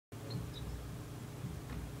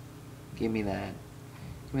Give me that.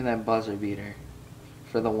 Give me that buzzer beater.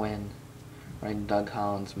 For the win. Right in Doug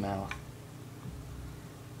Collins' mouth.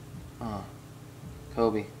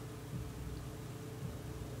 Kobe.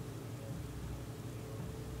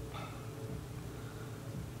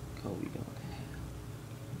 Kobe going to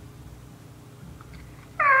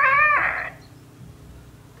hell.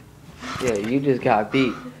 Yeah, you just got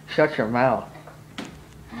beat. Shut your mouth.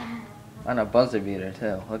 On a buzzer beater,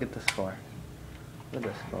 too. Look at the score. Look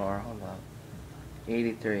at the score. Hold up.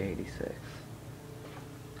 83-86.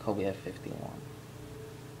 Kobe at 51.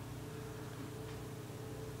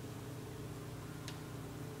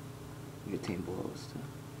 Your team blows, too.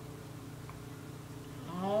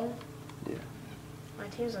 No. Yeah. My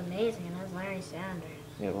team's amazing, and that's Larry Sanders.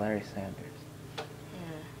 Yeah, Larry Sanders. Yeah.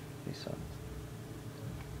 He sucks.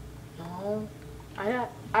 No. I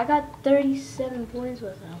got 37 points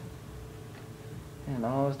with him. And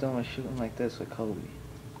all I was doing was shooting like this with Kobe.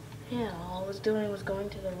 Yeah, all I was doing was going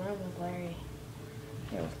to the rim with Larry.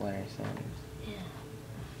 Yeah, with Larry Sanders. Yeah.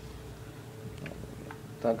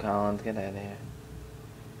 Doug Collins, get out of here.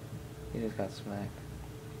 He just got smacked.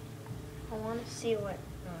 I want to see what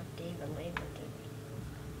David Labor did.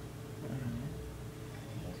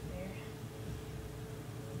 He's weird.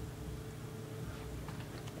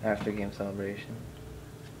 After game celebration.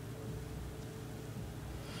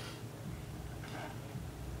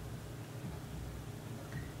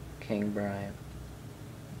 King Bryant.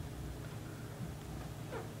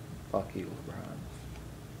 Fuck you, LeBron.